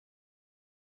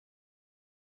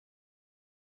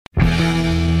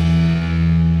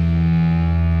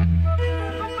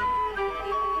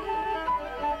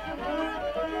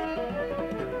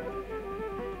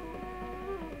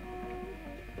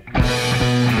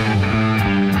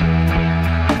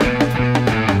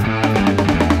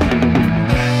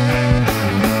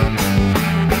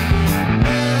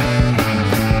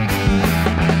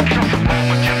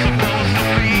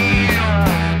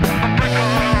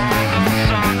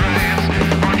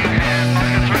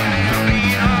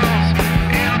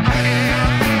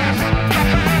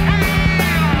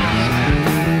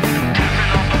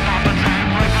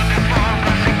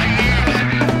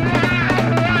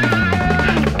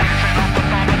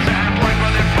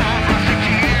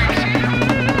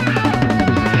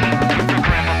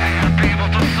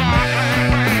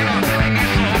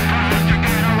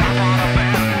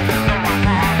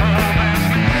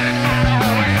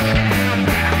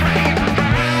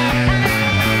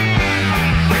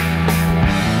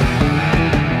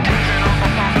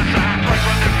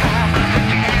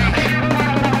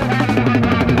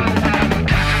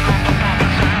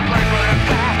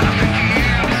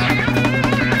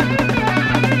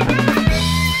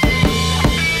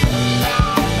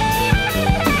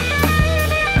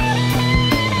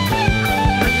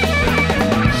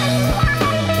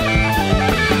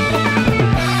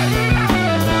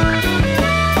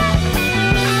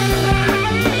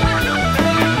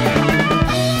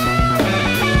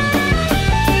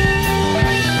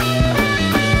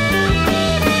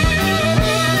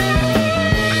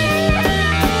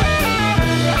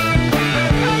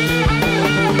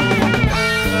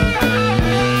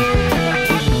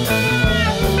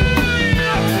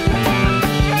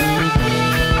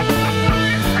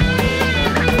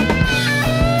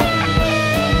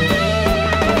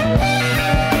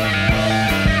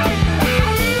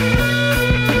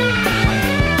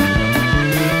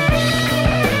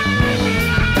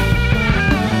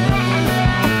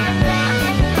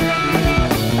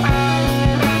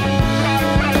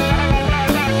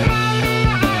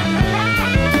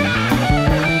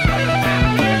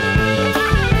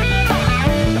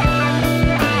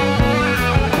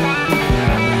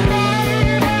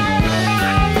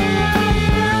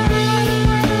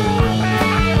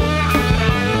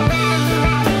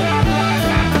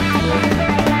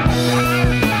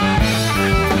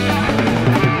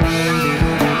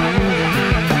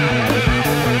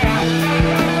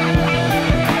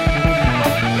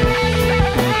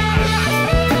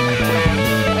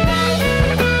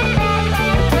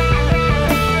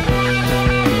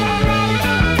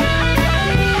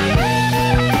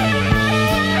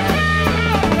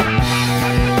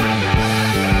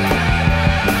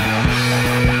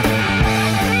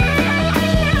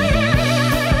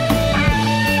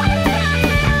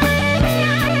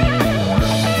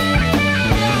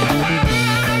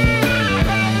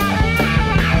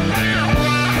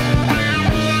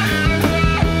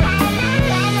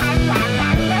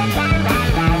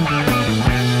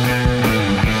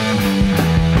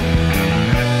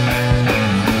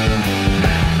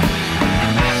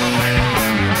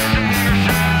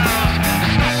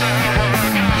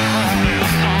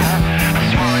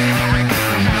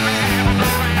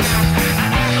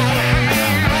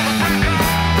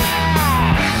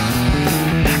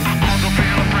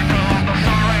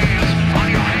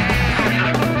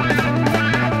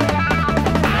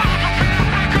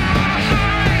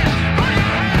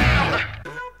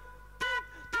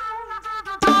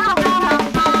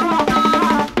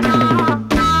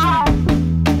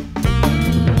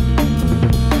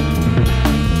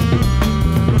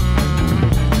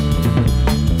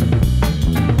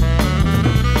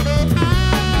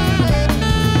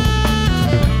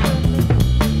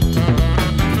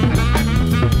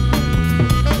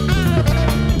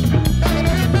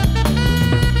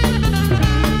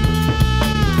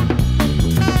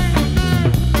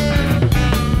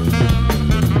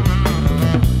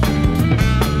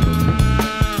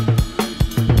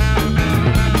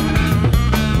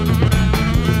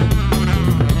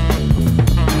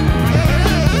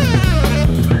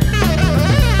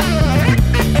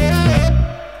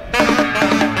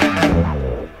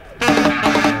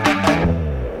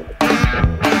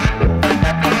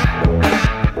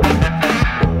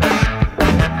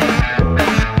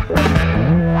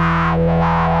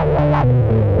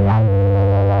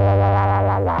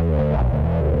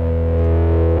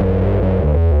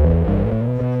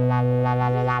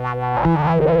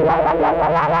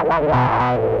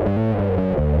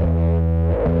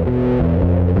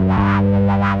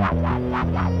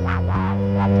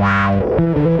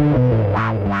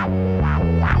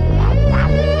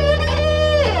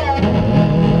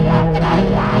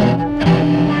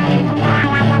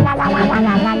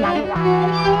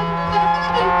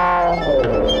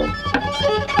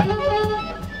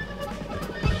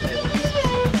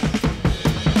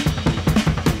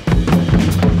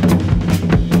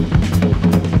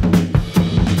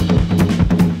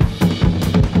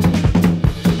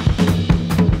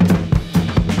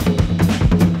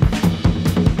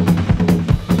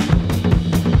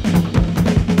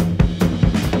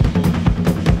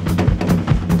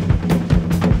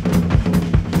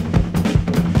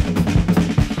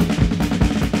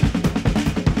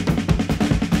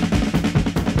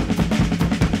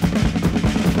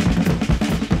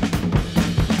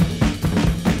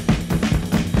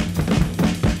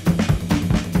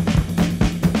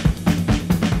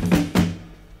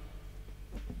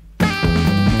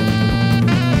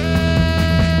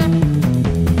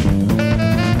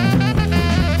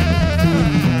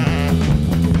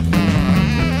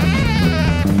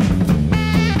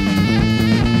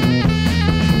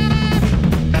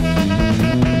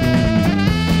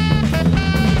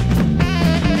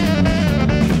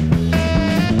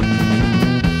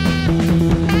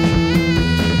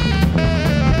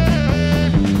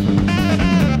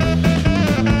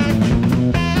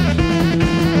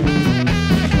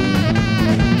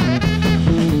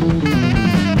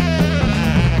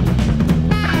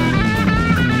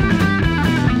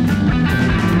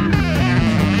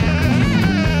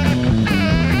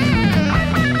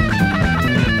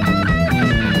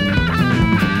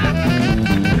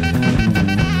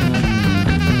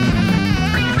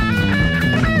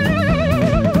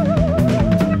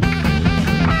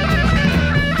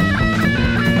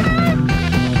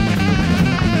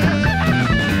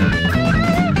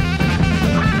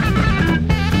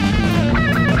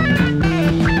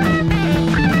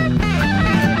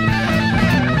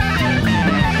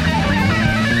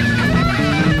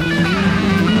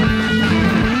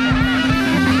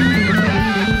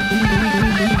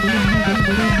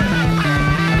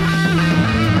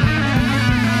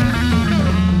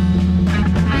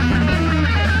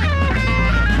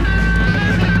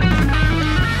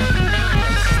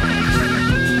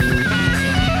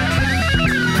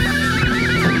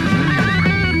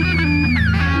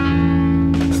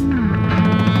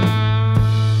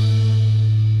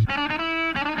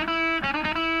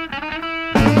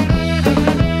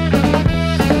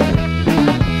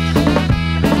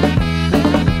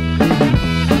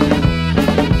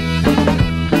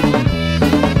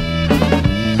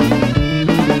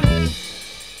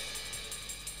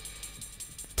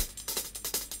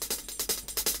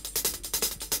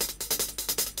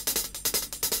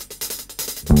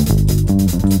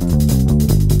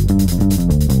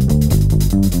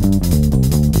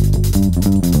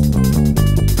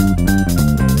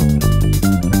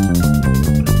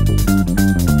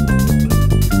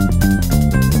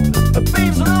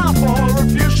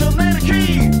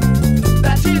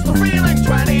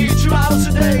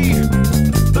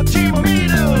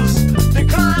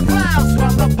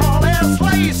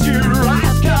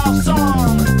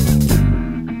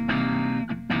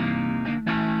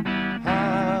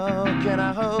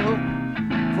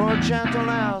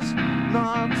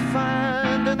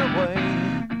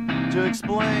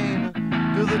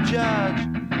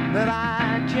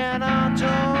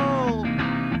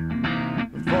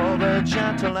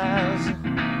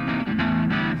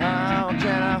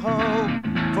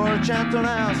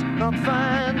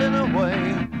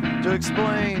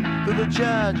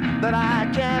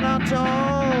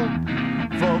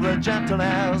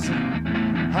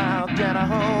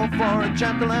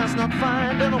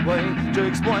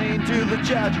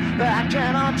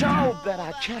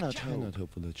Cannot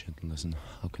hope for the gentleness, and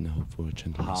how can I hope for a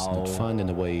gentleness? Not finding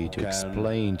a way to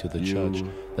explain to the judge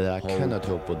that I cannot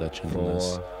hope for that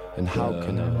gentleness. And how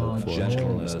can I hope for a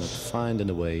gentleness? Not finding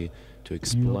a way to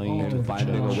explain to the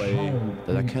judge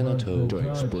that I cannot hope for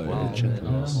a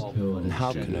gentleness. And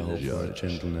how can I hope for a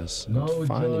gentleness? Not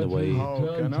finding a way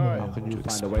to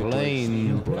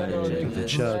explain to the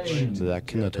judge that I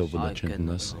cannot hope for that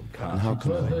gentleness. And how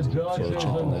can I hope for a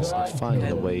gentleness? Not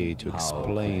finding a way to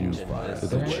explain to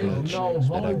the judge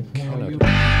that I cannot.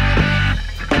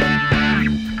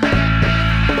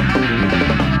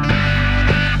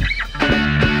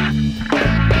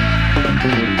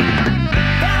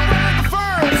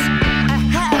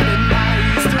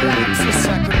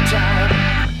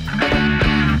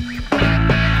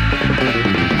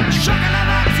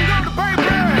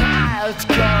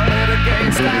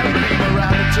 Against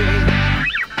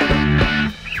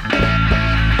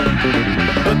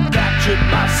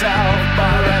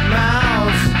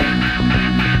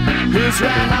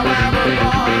ran, however,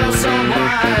 bought so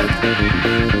wide.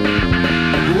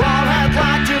 Who all had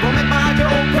lied to omit my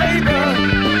gold paper.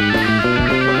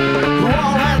 Who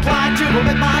all had lied to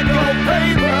omit my gold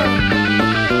paper.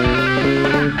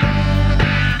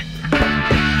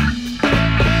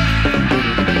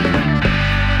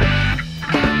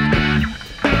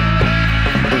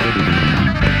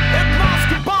 It must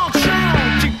have been shown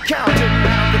to counting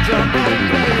down the trombone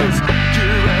players. Do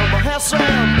you remember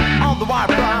Hassan on the white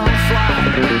brown flag?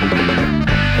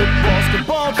 It was the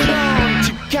ball shown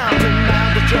to counting down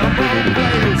the trombone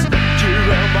players. Do you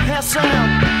remember Hassan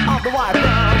on the white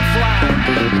brown flag?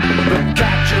 But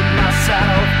catching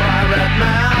myself by red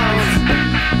mouse.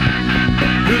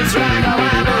 Who's right,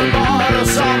 however, bought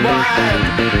us on wide.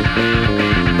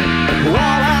 Who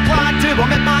all had lied to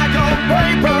omit my gold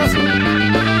papers.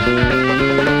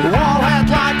 Who all had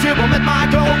lied to omit my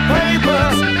gold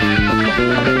papers.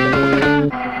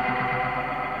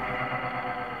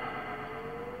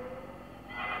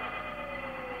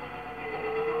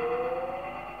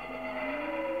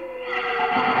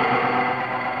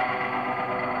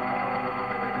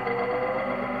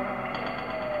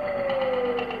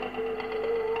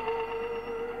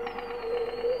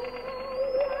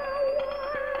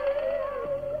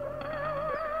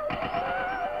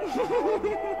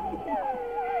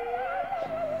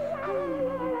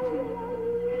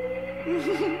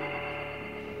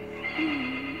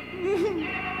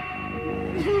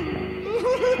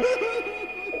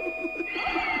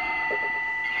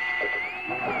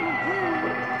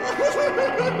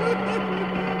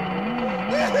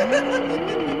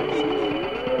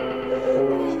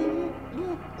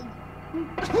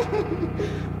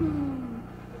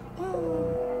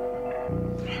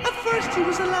 At first he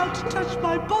was allowed to touch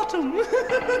my bottom.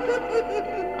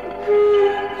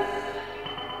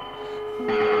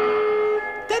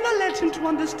 Then I led him to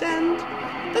understand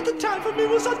that the time for me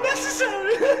was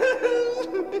unnecessary.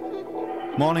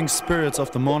 Morning spirits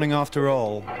of the morning after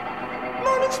all.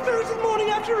 Morning spirits of morning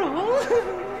after all.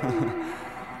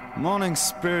 Morning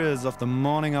spirits of the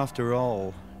morning after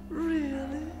all.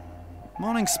 Really?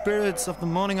 Morning spirits of the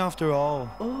morning after all.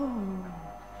 Oh.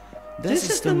 This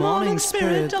is the morning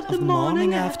spirit of the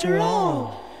morning after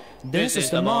all. This is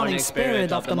the morning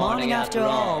spirit of the morning after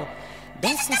all.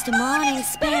 This is the morning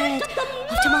spirit of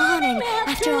the morning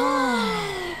after all.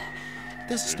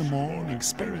 This is the morning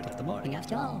spirit of the morning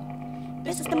After all.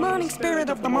 This is the morning spirit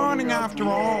of the morning after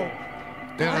all.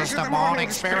 This is the morning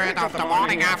spirit of the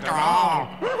morning after all.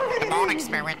 The morning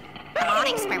spirit. The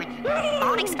morning spirit. The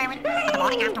morning spirit of the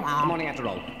morning after all. Morning after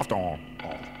all. After all.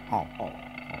 All.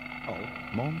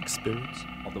 Morning spirits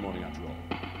Of the morning after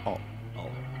all.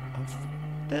 all. Of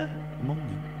the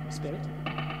morning. Spirit.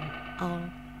 all.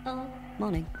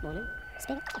 Morning. Morning.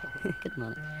 Spirit. Good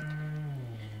morning.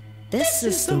 This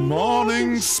is the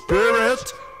morning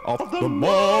spirit of the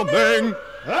morning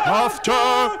after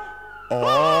all.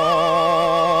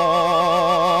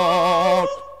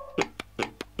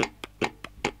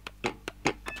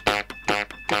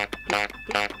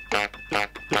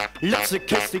 Lipstick,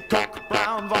 kissy, coke,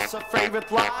 brown was her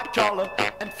favorite light color,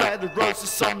 and feathered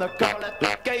roses on the collar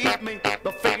gave me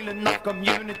the feeling of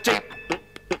community.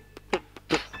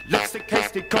 Lipstick,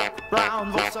 hasty, coke,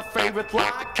 brown was her favorite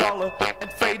light color,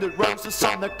 and faded roses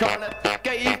on the collar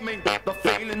gave me the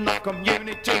feeling of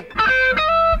community.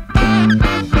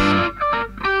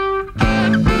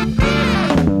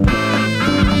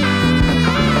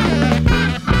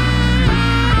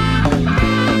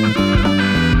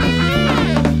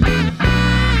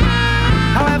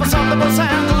 However, some of us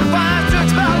handle the fire to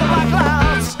expel the black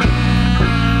clouds.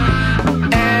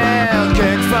 Air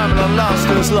kicked from the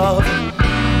lustrous love.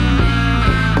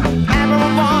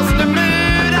 Everyone was in the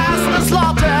mood as the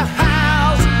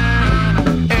slaughterhouse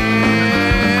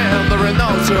in the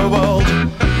Rhinoceros world.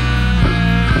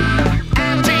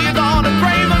 Emptied on the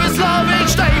grave of his love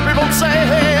each day, people say,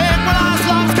 when our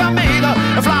loves come either,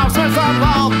 the flowers went from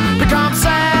love become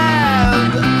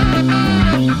sad.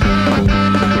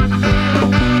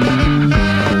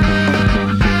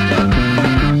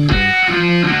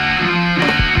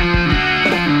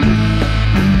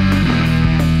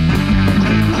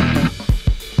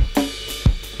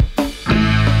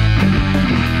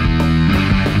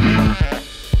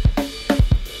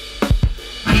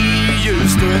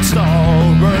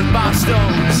 Install word by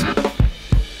stones.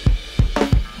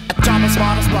 Thomas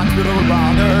Martin's black widow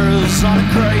runners on a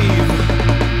grave.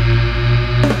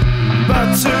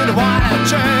 But soon the white and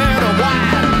turn of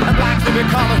white and black to be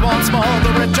colored once more.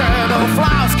 The return of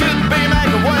flowers couldn't be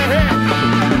made away.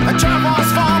 A germ was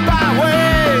formed by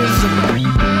ways.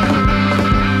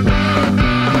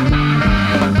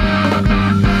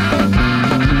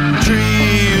 Trees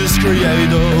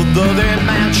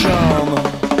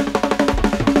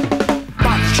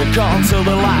you can't see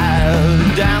the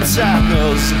light and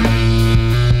sadness.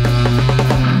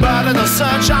 But in the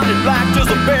sunshine it black does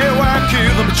the beware queue,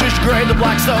 the magician grade, the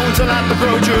black stones, and at the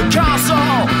Krautrock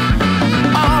castle,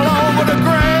 all over the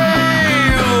grave.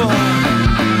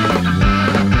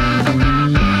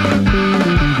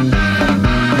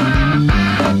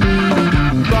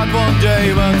 But one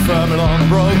day when Familon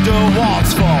broke the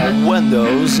walls for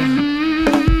windows,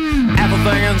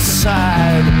 everything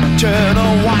inside turned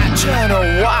wide.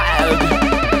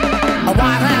 A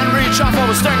white hand reach up for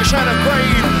the stench and a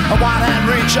grave. A white hand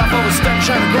reach up for the stench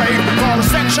and a grave. For the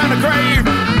stench and a grave.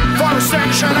 For the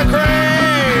stench and a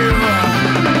grave.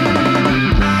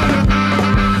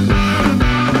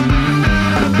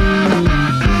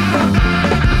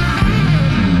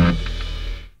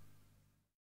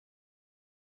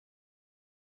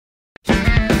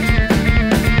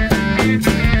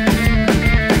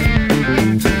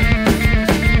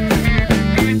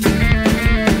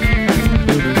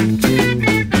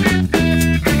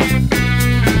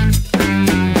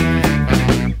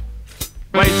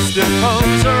 Wasted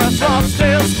poser has lost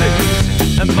his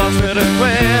peace and busted and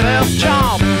quit his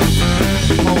job.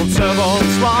 Old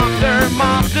servants lock their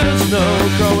masters, no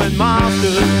growing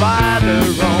masters by their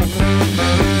own.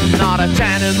 Not a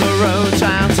tan in the road,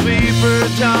 town sweeper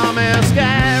Tom is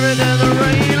carried in the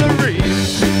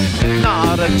railleries.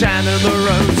 Not a tan in the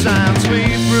road, town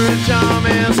sweeper Tom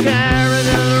is carried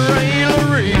in the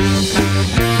railleries.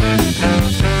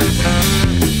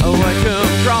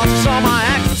 Welcome crosses on my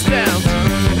existence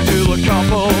to the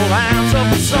couple hands of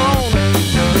the zone.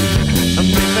 I'm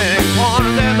feeling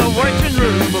wanted in the waiting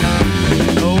room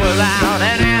without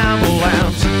any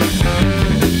ambulance.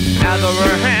 At the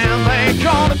other hand, they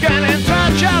can't get in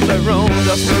touch of their own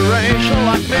desperation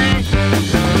like me.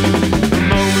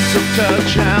 Moments of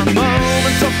touch and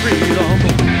moments of freedom.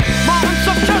 Moments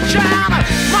of touch and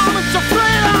moments of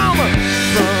freedom.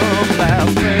 From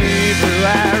last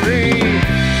February.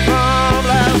 From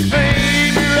last February.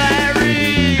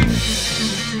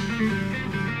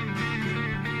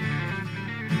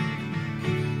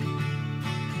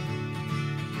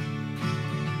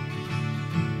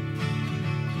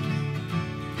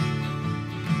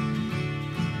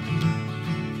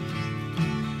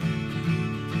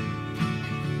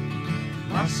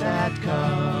 I said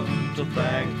come to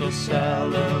thank the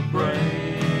celebration.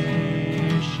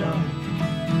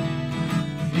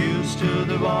 Fused to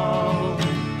the wall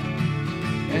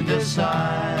in the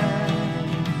side.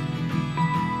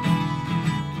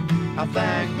 I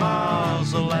thank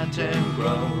Mars and let him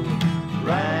grow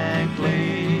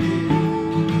rankly,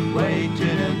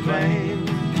 waiting in vain.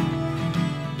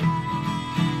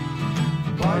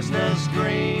 Poisonous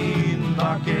green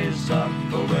markings up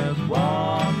with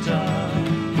water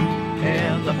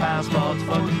in the passport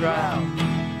photograph.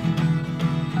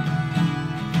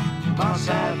 Mars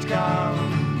had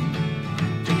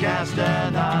come to cast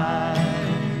an eye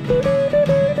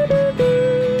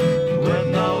with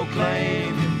no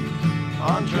claim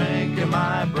on drinking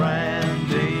my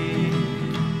brandy.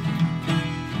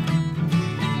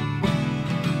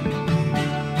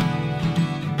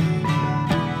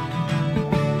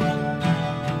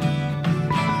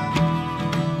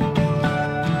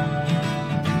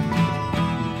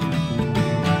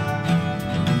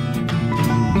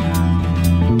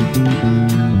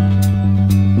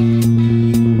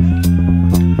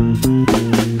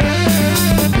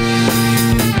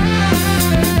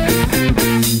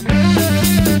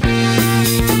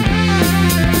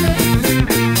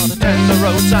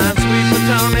 Sign sweet but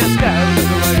Tom is carried in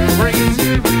the radio rings.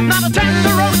 Not a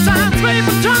tender road sign sweet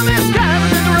but Tom is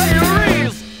carried in the radio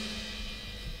rings.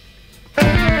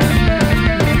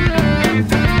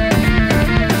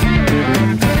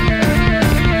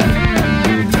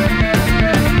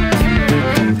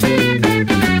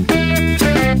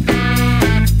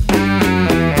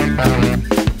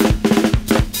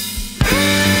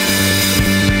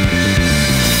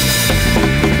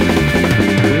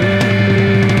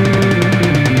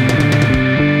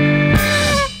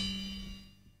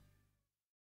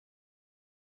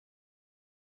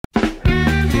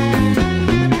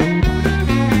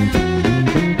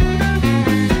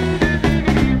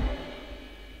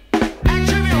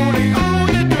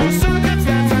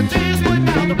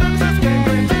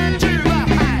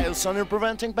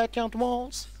 Preventing backyard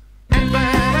walls. And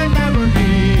then I never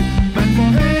he meant for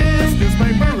his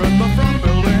newspaper in the front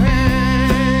building.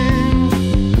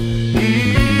 He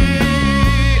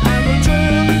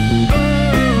entered the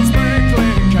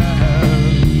sprinkling can.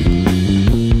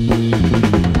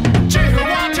 Gee,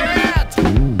 watch it!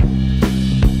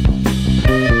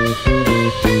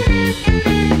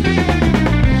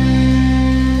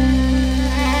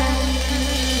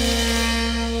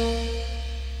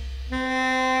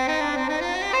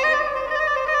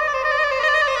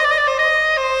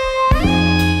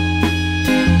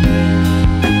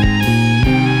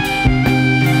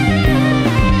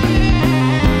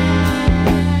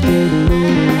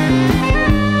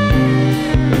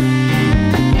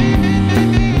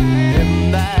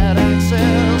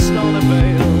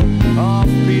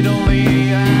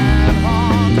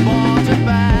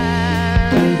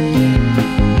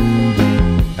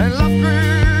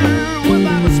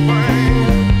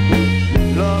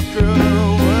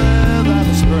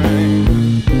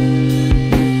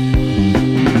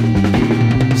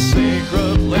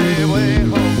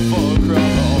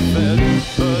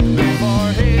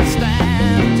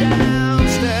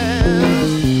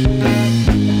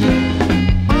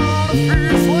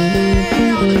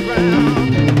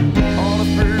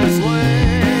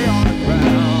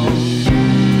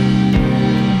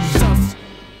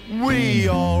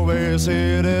 always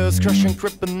it is crushing,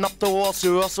 creeping up towards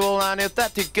you, hustle, and it's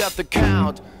that you got the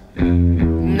count.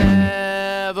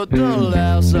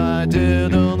 Nevertheless, I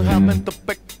didn't happen to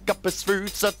pick up his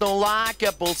fruits. I don't like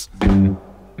apples.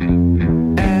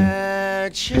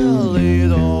 Actually,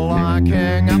 the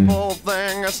liking apple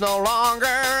thing is no longer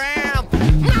in.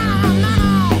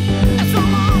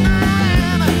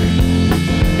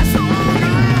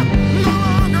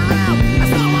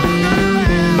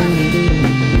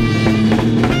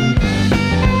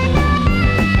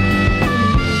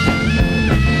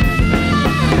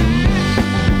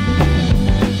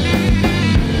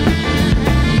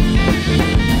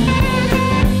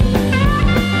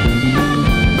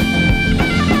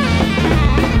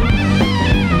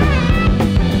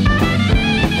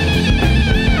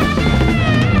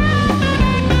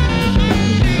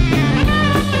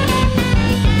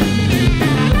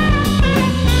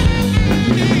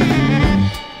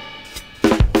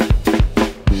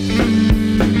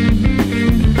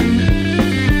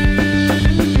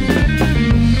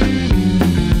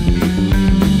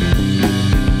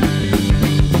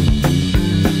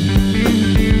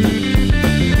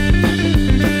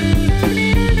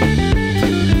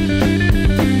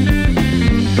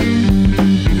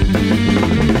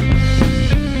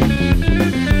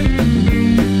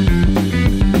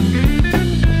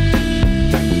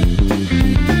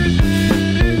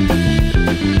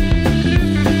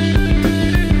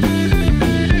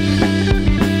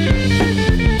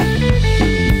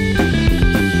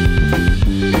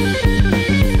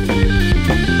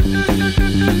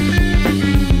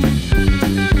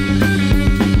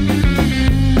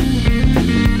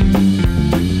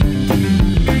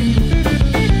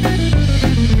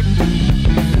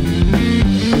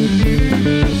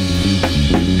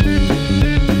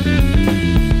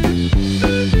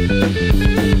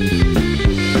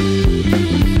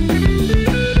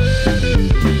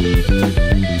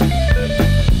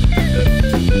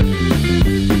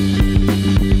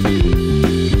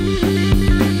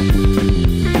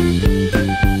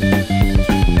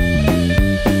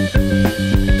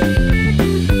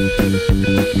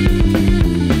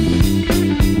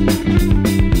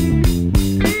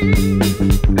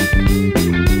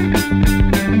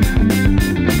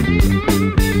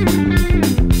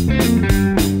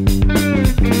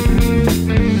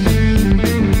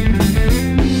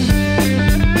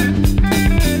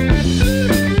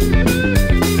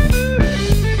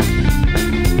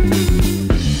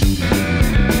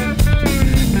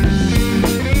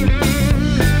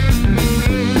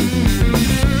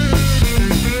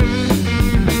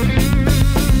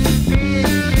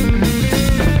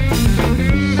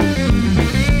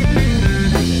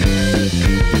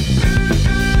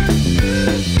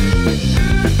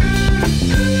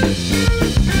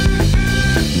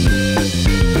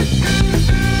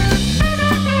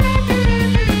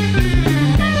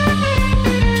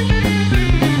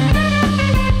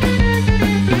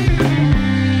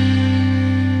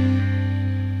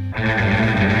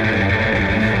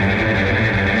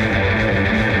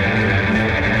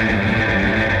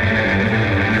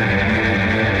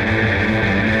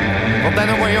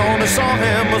 Saw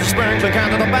him with a sprinkler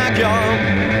can in the backyard.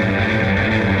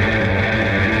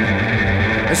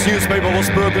 His newspaper was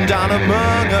broken down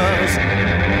among us.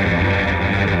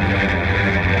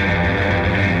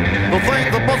 The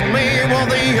thing that wasn't me was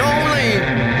the only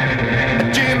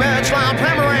G-match lamp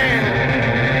hammering.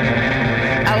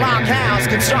 A lock house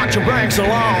construction brings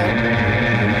along.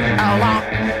 A lock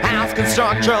house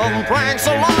construction brings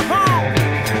along.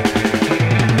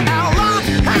 A lock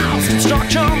house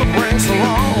construction brings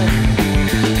along.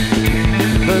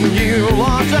 The new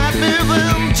laws that move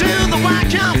into the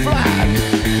white car flag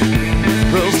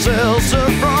will shelter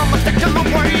from taking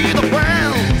away the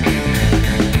ground.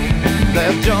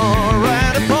 They've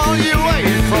already pulled you away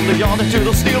from the yard to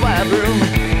the steel bedroom.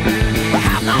 There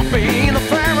have not been a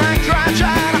fair and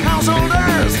graduate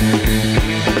householders.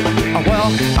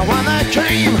 Well, when they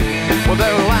came with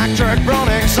their electric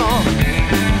running song,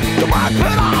 they might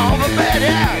put off a bed,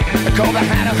 yeah. Cause they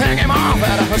had to hang him off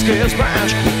at a husky's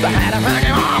branch. They had to hang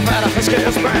him off at a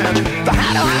husky's branch. They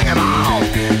had to hang him off.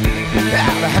 Yeah,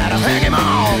 they had to hang him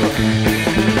off.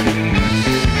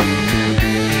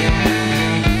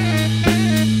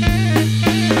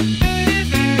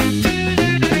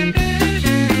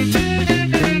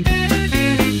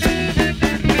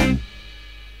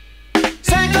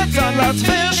 Let's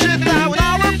fish it down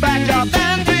our backyard,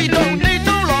 and we don't need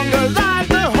no longer light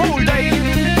the whole day.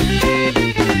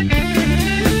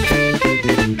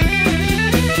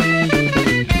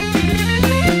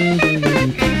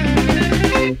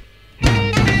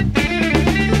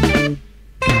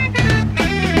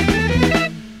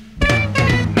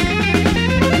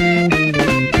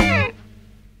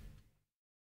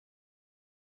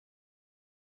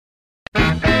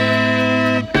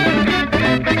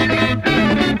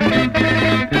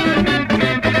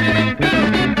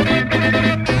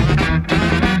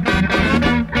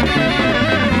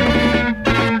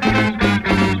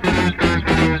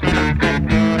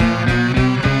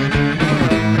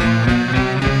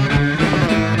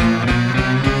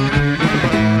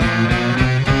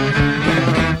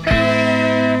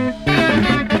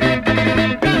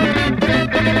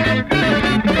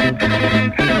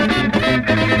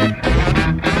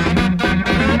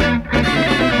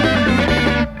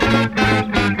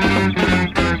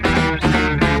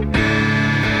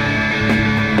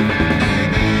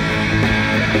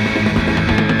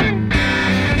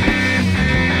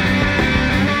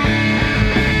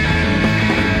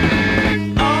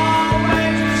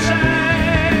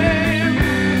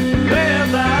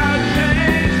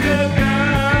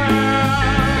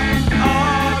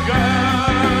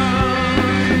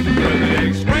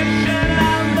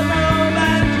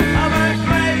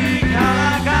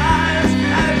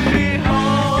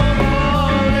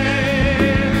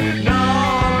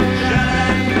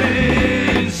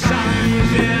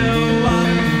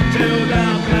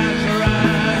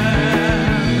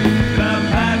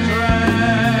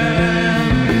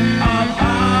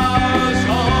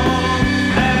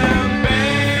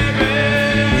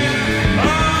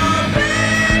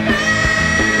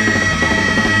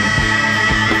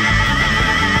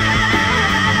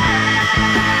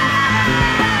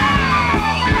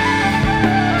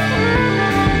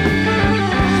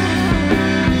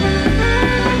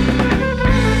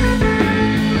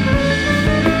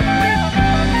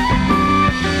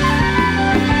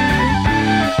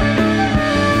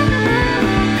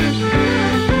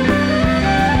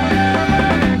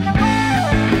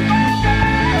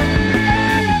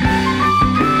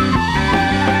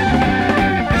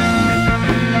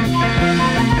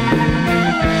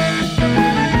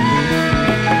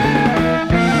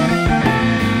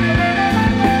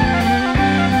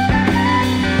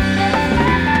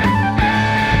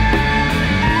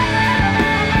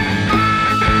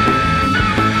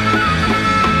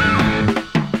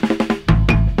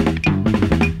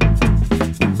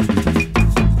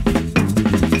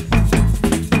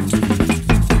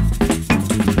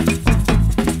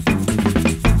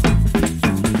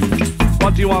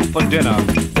 do you want for dinner?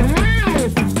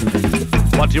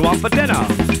 What do you want for dinner?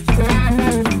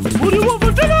 What do you want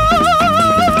for dinner?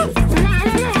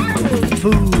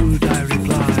 Food, I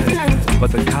reply,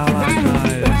 but the coward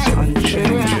eyes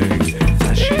unchanging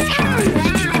as she tries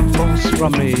to force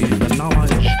from me the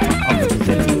knowledge of the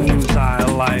things I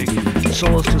like,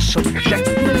 so as to subject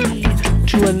me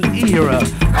to an era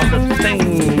of the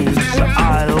things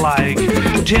I like,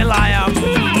 till I am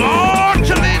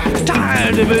mortally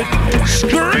tired of it,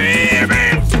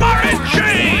 screaming for a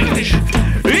change,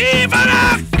 even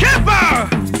a kipper!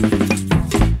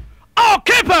 Oh,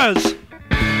 kippers!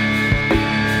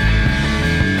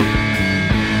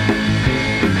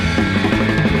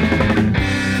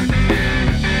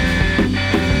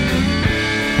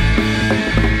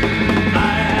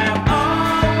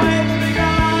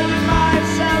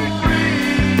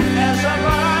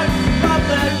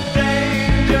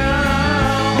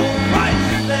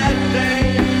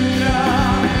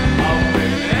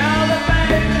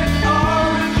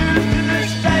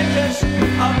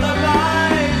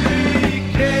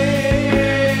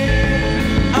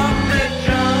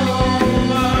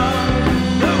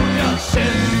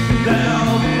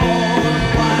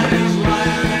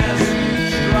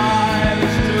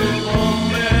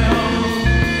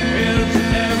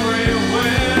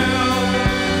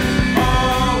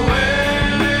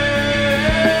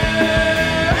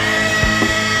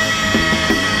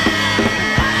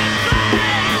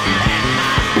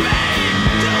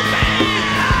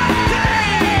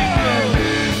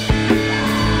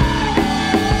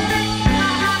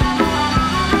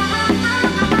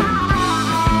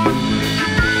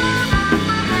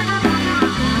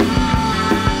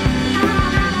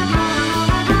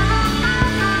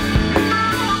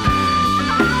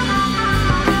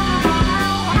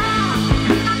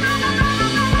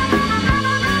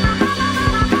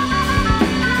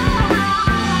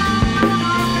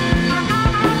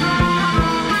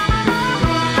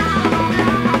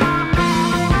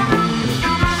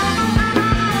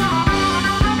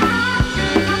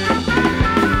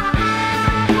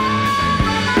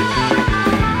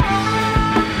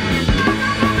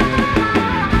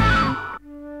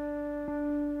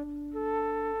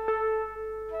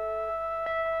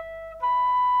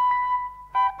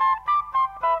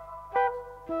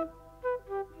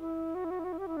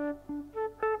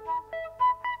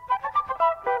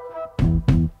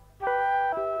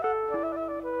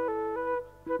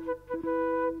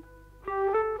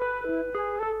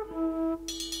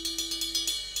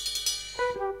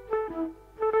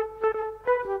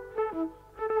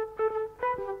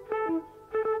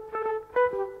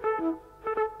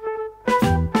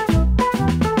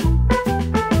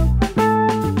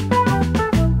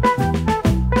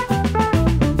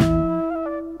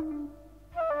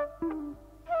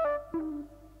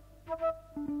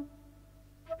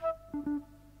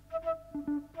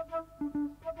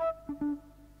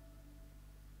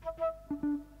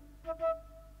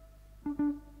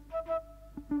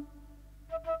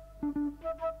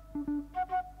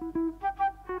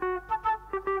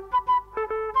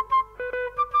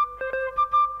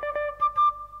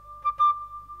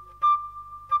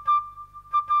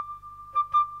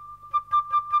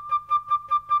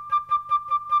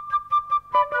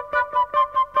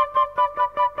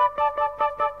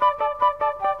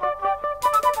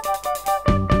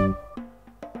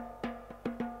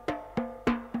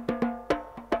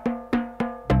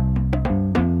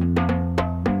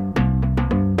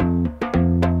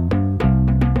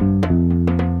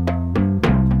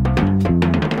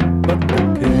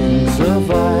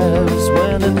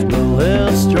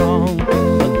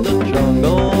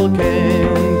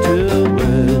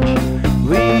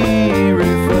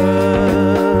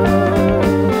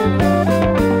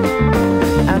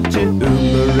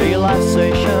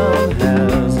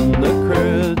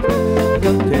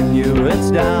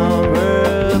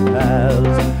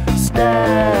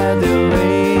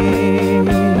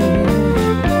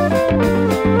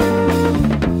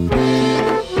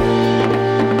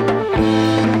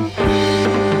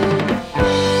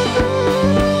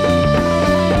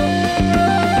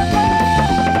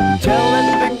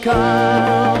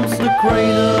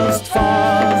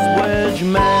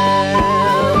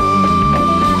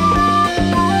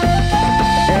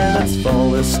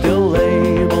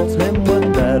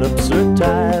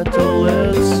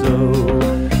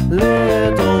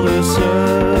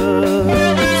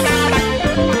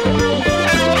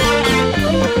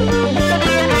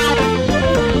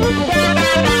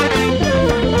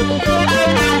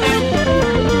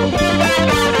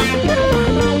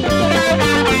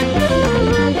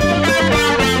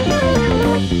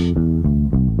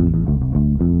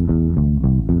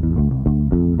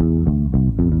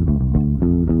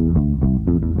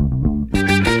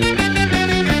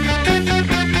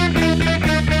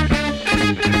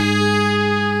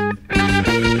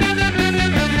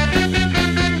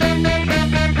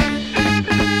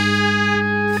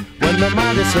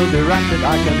 is so directed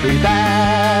I can be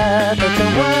that. But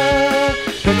somewhere,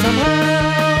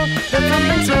 there's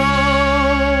something so.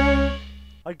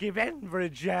 I'll give in for a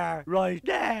jar right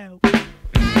now.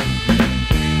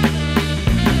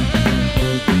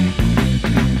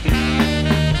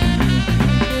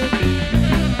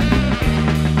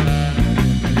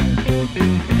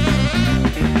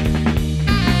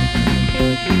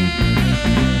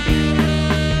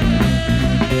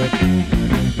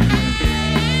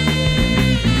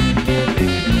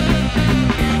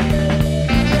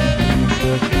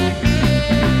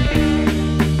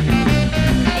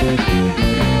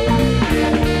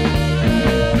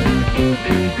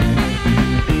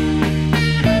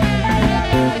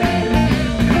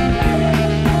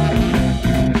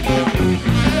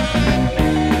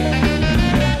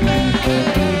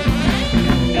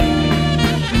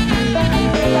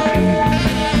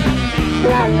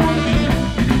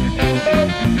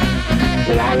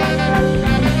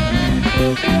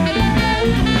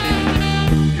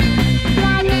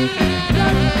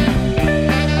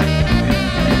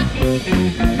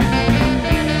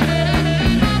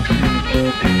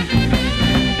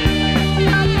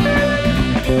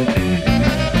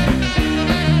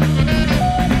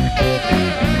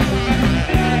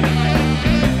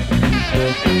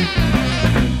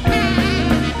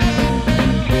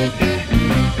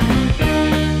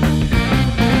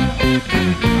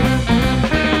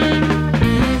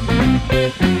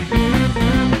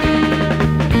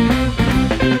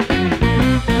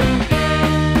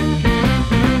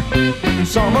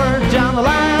 Somewhere down the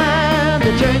line,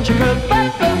 the change you could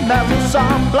bet the metals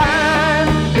are blind.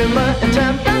 In the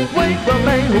intent that we will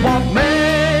make who want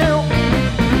mail.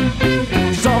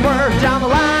 Somewhere down the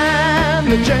line,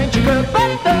 the change you could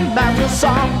bet the metals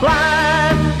are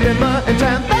blind. In the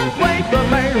intent that we will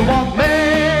make who want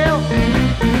mail.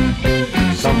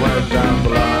 Somewhere down the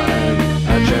line,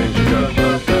 a change you could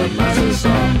bet the metals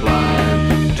are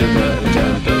blind. To the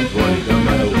intent that we will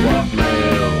make who want mail.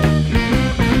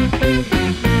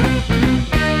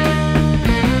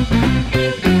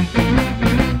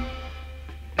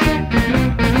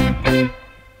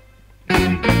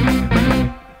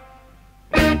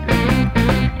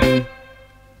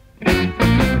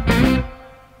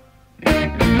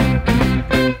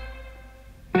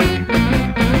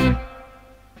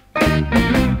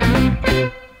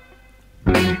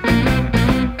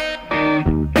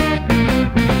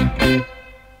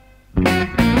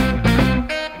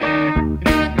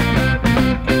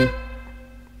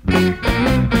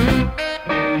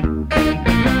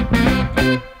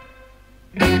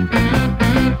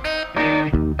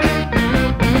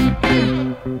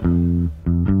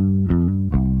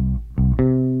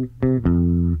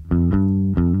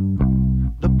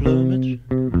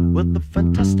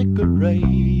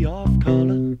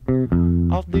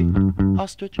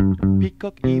 Ostrich,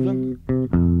 peacock, even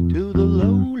to the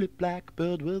lowly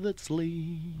blackbird with its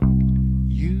sleek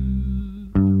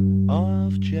hue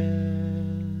of jet.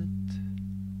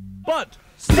 But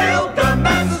still the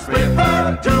masses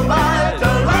prefer to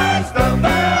idolize the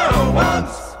fair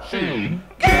ones.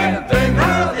 Getting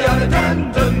out the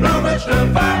unattended plumage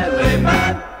to finally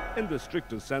man. in the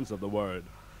strictest sense of the word.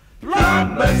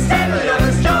 Promised steadily on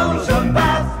his chosen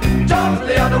path,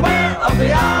 totally unaware